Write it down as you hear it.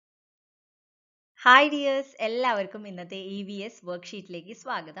Hi dears, എല്ലാവർക്കും ഇന്നത്തെ EVS വർക്ക്ഷീറ്റിലേക്ക്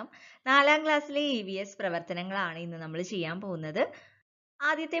സ്വാഗതം. 4ാം ക്ലാസ്സിലെ EVS പ്രവർത്തനങ്ങളാണ് ഇന്ന് നമ്മൾ ചെയ്യാൻ പോകുന്നത്.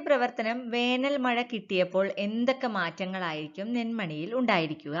 ആദ്യത്തെ പ്രവർത്തനം, വേനൽ മഴ കിട്ടിയപ്പോൾ എന്തൊക്കെ മാറ്റങ്ങളായിരിക്കും നെന്മണിയിൽ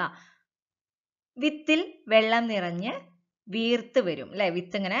ഉണ്ടായിരിക്കുക? വിത്തിൽ വെള്ളം നിറഞ്ഞ് വീർത്ത് വരും അല്ലെ,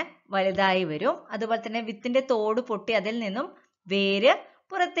 വിത്ത് ഇങ്ങനെ വലുതായി വരും. അതുപോലെ തന്നെ വിത്തിന്റെ തോട് പൊട്ടി അതിൽ നിന്നും വേര്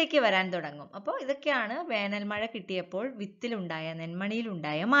പുറത്തേക്ക് വരാൻ തുടങ്ങും. അപ്പോൾ ഇതൊക്കെയാണ് വേനൽ മഴ കിട്ടിയപ്പോൾ വിത്തിലുണ്ടായ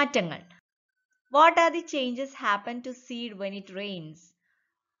നെന്മണിയിലുണ്ടായ മാറ്റങ്ങൾ. What are the changes happen to seed when it rains?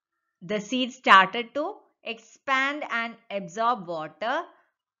 The seed started to expand and absorb water.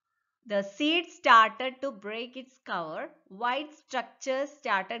 The seed started to break its cover. White structures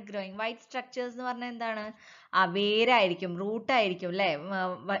started growing. White structures എന്ന് പറഞ്ഞാൽ എന്താണ്? ആ വേരായിരിക്കും, root ആയിരിക്കും അല്ലേ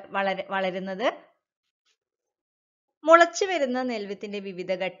വളരുന്നത്. മുളച്ചു വരുന്ന നെൽവിത്തിന്റെ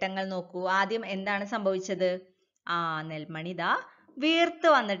വിവിധ ഘട്ടങ്ങൾ നോക്കൂ. ആദ്യം എന്താണ് സംഭവിച്ചത്? നെൽമണി ദാ വീർത്ത്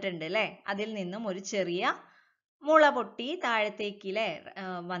വന്നിട്ടുണ്ട് അല്ലെ. അതിൽ നിന്നും ഒരു ചെറിയ മുള പൊട്ടി താഴത്തേക്ക് അല്ലെ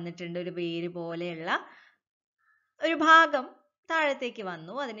വന്നിട്ടുണ്ട്. ഒരു വേര് പോലെയുള്ള ഒരു ഭാഗം താഴത്തേക്ക്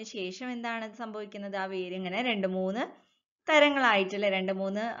വന്നു. അതിനുശേഷം എന്താണ് സംഭവിക്കുന്നത്? ആ വേര് ഇങ്ങനെ 2-3 തരങ്ങളായിട്ട് അല്ലെ,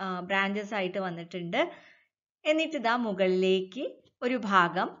 2-3 ബ്രാഞ്ചസ് ആയിട്ട് വന്നിട്ടുണ്ട്. എന്നിട്ട് ഇതാ മുകളിലേക്ക് ഒരു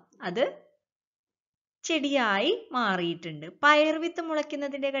ഭാഗം അത് ചെടിയായി മാറിയിട്ടുണ്ട്. പയർവിത്ത്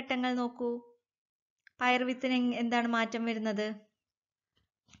മുളയ്ക്കുന്നതിന്റെ ഘട്ടങ്ങൾ നോക്കൂ. പയർവിത്തിന് എന്താണ് മാറ്റം വരുന്നത്?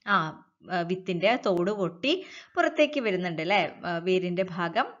 വിത്തിന്റെ തോട് പൊട്ടി പുറത്തേക്ക് വരുന്നുണ്ട് അല്ലെ, വേരിന്റെ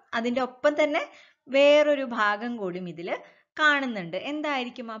ഭാഗം. അതിന്റെ ഒപ്പം തന്നെ വേറൊരു ഭാഗം കൂടി ഇതില് കാണുന്നുണ്ട്.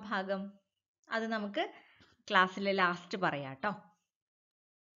 എന്തായിരിക്കും ആ ഭാഗം? അത് നമുക്ക് ക്ലാസ്സിലെ ലാസ്റ്റ് പറയാട്ടോ.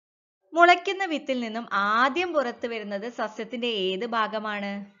 മുളയ്ക്കുന്ന വിത്തിൽ നിന്നും ആദ്യം പുറത്തു വരുന്നത് സസ്യത്തിന്റെ ഏത്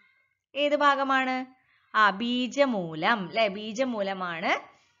ഭാഗമാണ്? ഏത് ഭാഗമാണ്? ബീജമൂലം അല്ലെ. ബീജമൂലമാണ്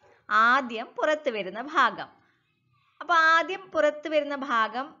ആദ്യം പുറത്തു വരുന്ന ഭാഗം. അപ്പൊ ആദ്യം പുറത്തു വരുന്ന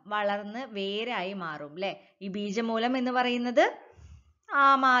ഭാഗം വളർന്ന് വേരായി മാറും അല്ലെ. ഈ ബീജമൂലം എന്ന് പറയുന്നത്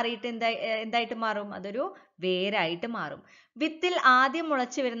മാറിയിട്ട് എന്തായിട്ട് മാറും? അതൊരു വേരായിട്ട് മാറും. വിത്തിൽ ആദ്യം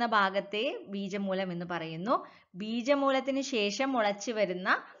മുളച്ചു വരുന്ന ഭാഗത്തെ ബീജമൂലം എന്ന് പറയുന്നു. ബീജമൂലത്തിന് ശേഷം മുളച്ചു വരുന്ന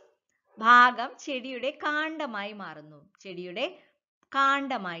ഭാഗം ചെടിയുടെ കാണ്ഡമായി മാറുന്നു. ചെടിയുടെ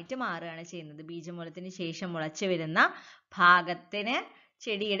കാണ്ഡമായിട്ട് മാറുകയാണ് ചെയ്യുന്നത്. ബീജമൂലത്തിന് ശേഷം മുളച്ചു വരുന്ന ഭാഗത്തിന്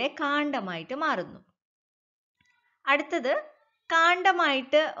ചെടിയുടെ കാണ്ഡമായിട്ട് മാറുന്നു. അടുത്തത്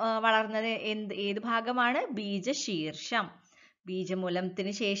കാണ്ഡമായിട്ട് വളർന്നത് ഏത് ഭാഗമാണ്? ബീജശീർഷം.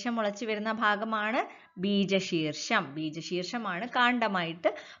 ബീജമൂലത്തിന് ശേഷം മുളച്ചു വരുന്ന ഭാഗമാണ് ബീജശീർഷം. ബീജശീർഷമാണ് കാണ്ഡമായിട്ട്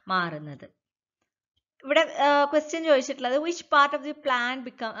മാറുന്നത്. ഇവിടെ ക്വസ്റ്റ്യൻ ചോദിച്ചിട്ടുള്ളത്, which part of the plant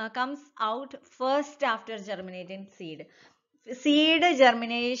comes out first after germinating seed? Seed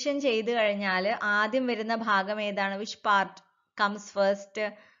germination ചെയ്തു കഴിഞ്ഞാൽ ആദ്യം വരുന്ന ഭാഗം ഏതാണ്? which part comes first?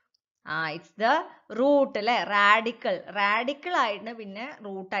 It's the root അല്ലെ, റാഡിക്കിൾ. റാഡിക്കിൾ ആയിട്ട് പിന്നെ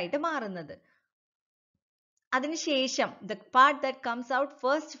റൂട്ടായിട്ട് മാറുന്നത്. അതിനുശേഷം the part that comes out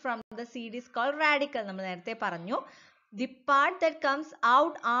first from the seed is called radicle. നമ്മൾ നേരത്തെ പറഞ്ഞു. The part that comes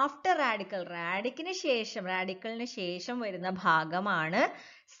out after radicle, റാഡിക്കിളിന് ശേഷം വരുന്ന ഭാഗമാണ്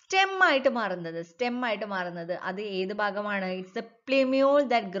സ്റ്റെം ആയിട്ട് മാറുന്നത്. അത് ഏത് ഭാഗമാണ്? It's the plumule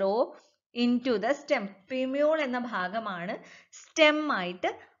that grow into the stem. plumule എന്ന ഭാഗമാണ് സ്റ്റെം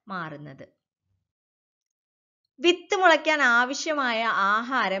ആയിട്ട് മാറുന്നത്. വിത്ത് മുളയ്ക്കാൻ ആവശ്യമായ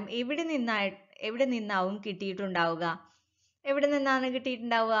ആഹാരം എവിടെ നിന്നാവും കിട്ടിയിട്ടുണ്ടാവുക? എവിടെ നിന്നാണ്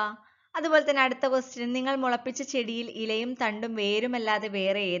കിട്ടിയിട്ടുണ്ടാവുക? അതുപോലെ തന്നെ അടുത്ത ക്വസ്റ്റ്യൻ, നിങ്ങൾ മുളപ്പിച്ച ചെടിയിൽ ഇലയും തണ്ടും വേരും അല്ലാതെ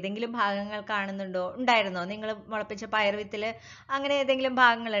വേറെ ഏതെങ്കിലും ഭാഗങ്ങൾ കാണുന്നുണ്ടോ? ഉണ്ടായിരുന്നോ? നിങ്ങൾ മുളപ്പിച്ച പയർവിത്തില് അങ്ങനെ ഏതെങ്കിലും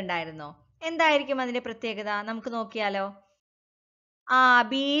ഭാഗങ്ങൾ ഉണ്ടായിരുന്നോ? എന്തായിരിക്കും അതിന്റെ പ്രത്യേകത? നമുക്ക് നോക്കിയാലോ.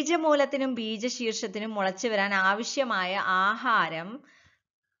 ബീജമൂലത്തിനും ബീജശീർഷത്തിനും മുളച്ചു വരാൻ ആവശ്യമായ ആഹാരം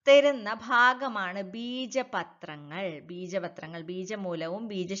തരുന്ന ഭാഗമാണ് ബീജപത്രങ്ങൾ. ബീജമൂലവും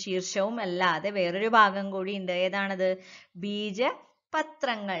ബീജശീർഷവും അല്ലാതെ വേറൊരു ഭാഗം കൂടി ഉണ്ട്. ഏതാണത്?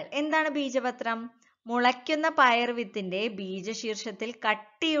 ബീജപത്രങ്ങൾ. എന്താണ് ബീജപത്രം? മുളയ്ക്കുന്ന പയർവിത്തിന്റെ ബീജശീർഷത്തിൽ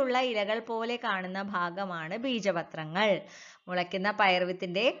കട്ടിയുള്ള ഇലകൾ പോലെ കാണുന്ന ഭാഗമാണ് ബീജപത്രങ്ങൾ. മുളയ്ക്കുന്ന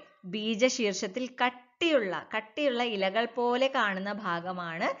പയർവിത്തിന്റെ ബീജശീർഷത്തിൽ കട്ടിയുള്ള ഇലകൾ പോലെ കാണുന്ന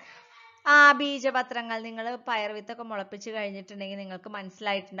ഭാഗമാണ് ബീജപത്രങ്ങൾ. നിങ്ങൾ പയർവിത്തൊക്കെ മുളപ്പിച്ച് കഴിഞ്ഞിട്ടുണ്ടെങ്കിൽ നിങ്ങൾക്ക്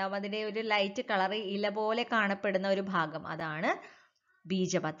മനസ്സിലായിട്ടുണ്ടാവും, അതിന്റെ ഒരു ലൈറ്റ് കളർ ഇല പോലെ കാണപ്പെടുന്ന ഒരു ഭാഗം, അതാണ്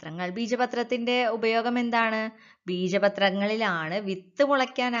ബീജപത്രങ്ങൾ. ബീജപത്രത്തിന്റെ ഉപയോഗം എന്താണ്? ബീജപത്രങ്ങളിലാണ് വിത്ത്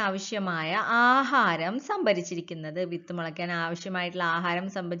മുളയ്ക്കാൻ ആവശ്യമായ ആഹാരം സംഭരിച്ചിരിക്കുന്നത്. വിത്ത് മുളയ്ക്കാൻ ആവശ്യമായിട്ടുള്ള ആഹാരം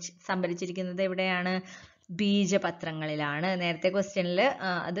സംഭരിച്ചിരിക്കുന്നത് എവിടെയാണ്? ബീജപത്രങ്ങളിലാണ്. നേരത്തെ ക്വസ്റ്റ്യനിൽ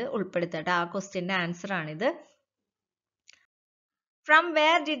അത് ഉൾപ്പെടുത്തട്ടെ. ആ ക്വസ്റ്റ്യന്റെ ആൻസർ ആണിത്. From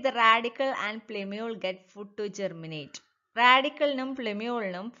where did the radicle and plumule get food to germinate? റാഡിക്കിളിനും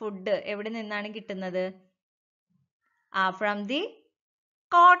പ്ലുമ്യൂളിനും food എവിടെ നിന്നാണ് കിട്ടുന്നത്? From the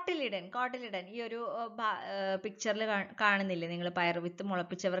കോട്ടിലിഡൻ ഈ ഒരു പിക്ചറിൽ കാണുന്നില്ലേ നിങ്ങൾ? പയറുവിത്ത്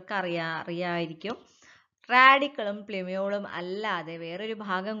മുളപ്പിച്ചവർക്ക് അറിയായിരിക്കും. റാഡിക്കളും പ്ലിമ്യൂളും അല്ലാതെ വേറൊരു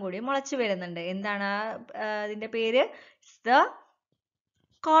ഭാഗം കൂടി മുളച്ചു വരുന്നുണ്ട്. എന്താണ് അതിന്റെ പേര്? ദ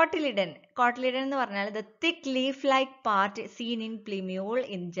Cotyledon എന്ന് പറഞ്ഞാൽ the thick leaf-like part seen in plumule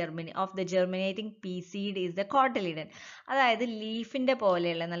in of the germinating pea seed is the cotyledon. അതായത് ലീഫിന്റെ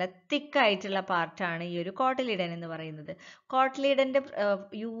പോലെയുള്ള നല്ല thick ആയിട്ടുള്ള പാർട്ടാണ് ഈ ഒരു cotyledon എന്ന് പറയുന്നത്. കോട്ടിലിഡന്റെ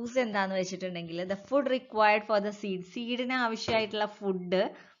യൂസ് എന്താന്ന് വെച്ചിട്ടുണ്ടെങ്കിൽ the food required for the seed, സീഡിന് ആവശ്യമായിട്ടുള്ള ഫുഡ്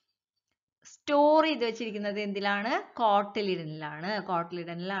സ്റ്റോർ ചെയ്ത് വെച്ചിരിക്കുന്നത് എന്തിലാണ്?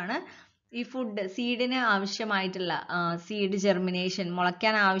 കോട്ടിലിഡനിലാണ്. ഈ ഫുഡ് സീഡിന് ആവശ്യമായിട്ടുള്ള സീഡ് ജെർമിനേഷൻ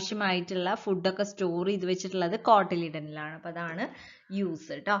മുളയ്ക്കാൻ ആവശ്യമായിട്ടുള്ള ഫുഡൊക്കെ സ്റ്റോർ ചെയ്ത് വെച്ചിട്ടുള്ളത് കോട്ടിലിഡനിലാണ്. അപ്പൊ അതാണ് യൂസ്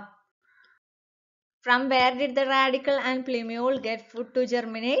കേട്ടോ. From where did the radical and plumule get food to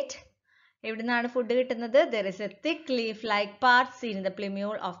germinate? എവിടുന്നാണ് ഫുഡ് കിട്ടുന്നത്? There is a thick leaf-like part seen in the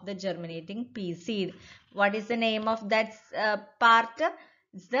plumule of the germinating pea seed. What is the name of that part?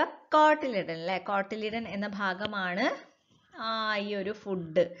 It's the cotyledon. അല്ലെ? Cotyledon എന്ന ഭാഗമാണ് ഈ ഒരു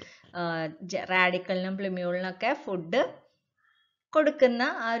food റാഡിക്കലിനും പ്ലിമ്യൂളിനൊക്കെ food കൊടുക്കുന്ന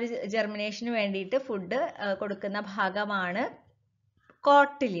ആ ഒരു ജെർമിനേഷന് വേണ്ടിയിട്ട് ഫുഡ് കൊടുക്കുന്ന ഭാഗമാണ്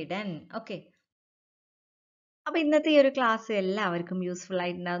കോട്ടിലിഡൻ. ഓക്കെ. അപ്പൊ ഇന്നത്തെ ഈ ഒരു ക്ലാസ് എല്ലാവർക്കും യൂസ്ഫുൾ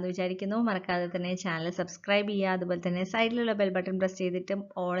ആയിട്ടുണ്ടാവുമെന്ന് വിചാരിക്കുന്നു. മറക്കാതെ തന്നെ ചാനൽ സബ്സ്ക്രൈബ് ചെയ്യുക. അതുപോലെ തന്നെ സൈഡിലുള്ള ബെൽ ബട്ടൺ പ്രസ് ചെയ്തിട്ട്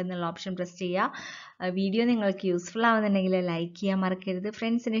ഓൾ എന്നുള്ള ഓപ്ഷൻ പ്രസ് ചെയ്യുക. വീഡിയോ നിങ്ങൾക്ക് യൂസ്ഫുൾ ആവുന്നുണ്ടെങ്കിൽ ലൈക്ക് ചെയ്യാൻ മറക്കരുത്.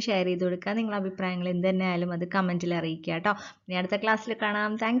 ഫ്രണ്ട്സിന് ഷെയർ ചെയ്ത് കൊടുക്കുക. നിങ്ങളുടെ അഭിപ്രായങ്ങൾ എന്ത് തന്നെ ആയാലും അത് കമന്റിൽ അറിയിക്കുക കേട്ടോ. ഇനി അടുത്ത ക്ലാസ്സിൽ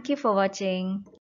കാണാം. Thank you for watching.